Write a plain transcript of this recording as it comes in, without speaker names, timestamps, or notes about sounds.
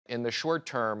In the short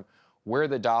term, where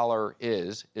the dollar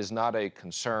is not a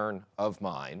concern of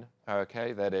mine,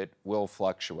 okay, that it will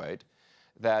fluctuate.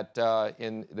 That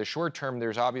in the short term,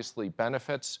 there's obviously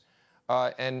benefits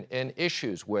and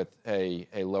issues with a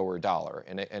lower dollar.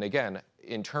 And again,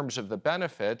 in terms of the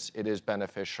benefits, it is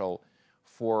beneficial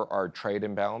for our trade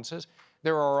imbalances.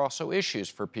 There are also issues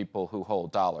for people who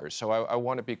hold dollars. So I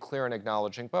want to be clear in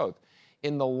acknowledging both.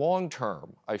 In the long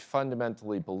term, I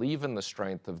fundamentally believe in the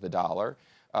strength of the dollar.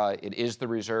 It is the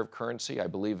reserve currency. I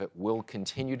believe it will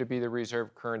continue to be the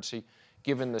reserve currency,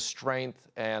 given the strength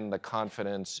and the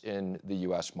confidence in the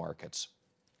U.S. markets.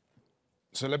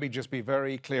 So let me just be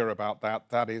very clear about that.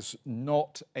 That is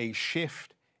not a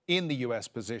shift in the U.S.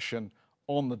 position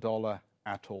on the dollar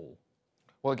at all.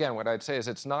 Well, again, what I'd say is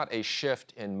it's not a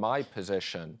shift in my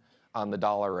position on the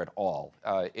dollar at all.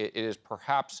 It is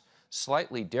perhaps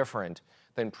slightly different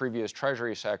than previous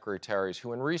Treasury secretaries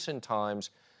who in recent times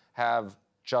have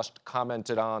just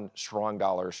commented on strong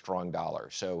dollar, strong dollar.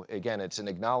 So again, it's an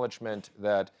acknowledgement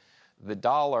that the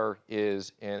dollar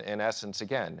is, in essence,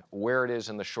 again, where it is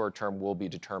in the short term will be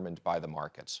determined by the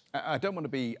markets. I don't want to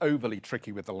be overly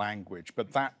tricky with the language,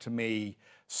 but that to me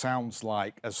sounds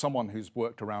like, as someone who's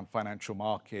worked around financial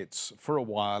markets for a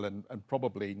while and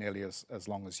probably nearly as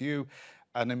long as you,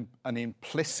 an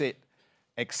implicit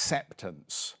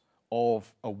acceptance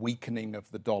of a weakening of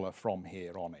the dollar from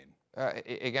here on in.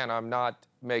 Again, I'm not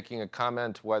making a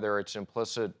comment whether it's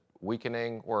implicit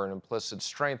weakening or an implicit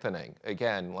strengthening.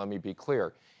 Again, let me be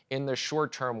clear. In the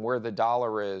short term, where the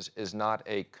dollar is not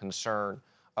a concern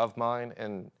of mine,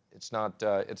 and it's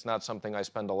not something I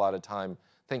spend a lot of time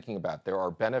thinking about. There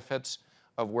are benefits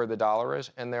of where the dollar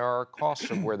is, and there are costs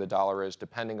of where the dollar is,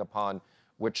 depending upon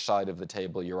which side of the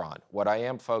table you're on. What I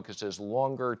am focused is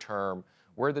longer term,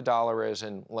 where the dollar is,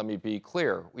 and let me be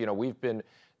clear.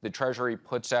 The Treasury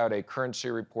puts out a currency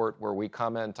report where we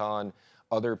comment on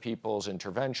other people's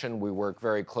intervention. We work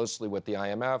very closely with the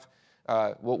IMF.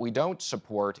 What we don't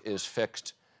support is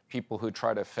people who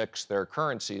try to fix their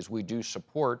currencies. We do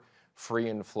support free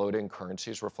and floating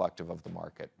currencies reflective of the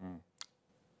market.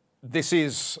 This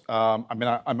is,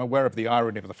 I'm aware of the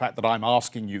irony of the fact that I'm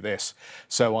asking you this,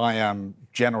 so I am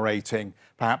generating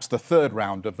perhaps the third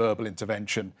round of verbal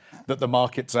intervention that the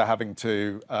markets are having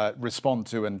to respond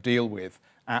to and deal with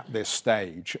at this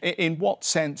stage. In what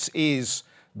sense is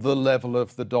the level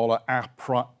of the dollar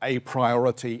a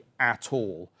priority at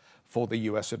all for the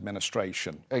U.S.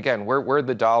 administration? Again, where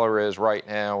the dollar is right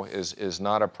now is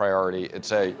not a priority.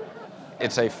 It's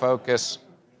a focus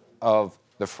of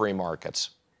the free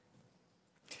markets.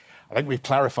 I think we've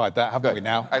clarified that, haven't we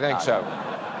now? I think so.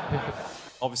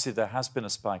 Obviously, there has been a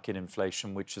spike in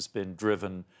inflation, which has been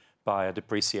driven by a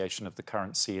depreciation of the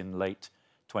currency in late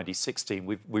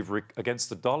 2016. Against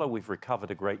the dollar, we've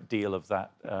recovered a great deal of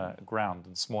that ground.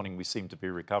 And this morning, we seem to be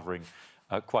recovering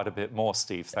quite a bit more,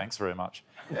 Steve. Thanks very much.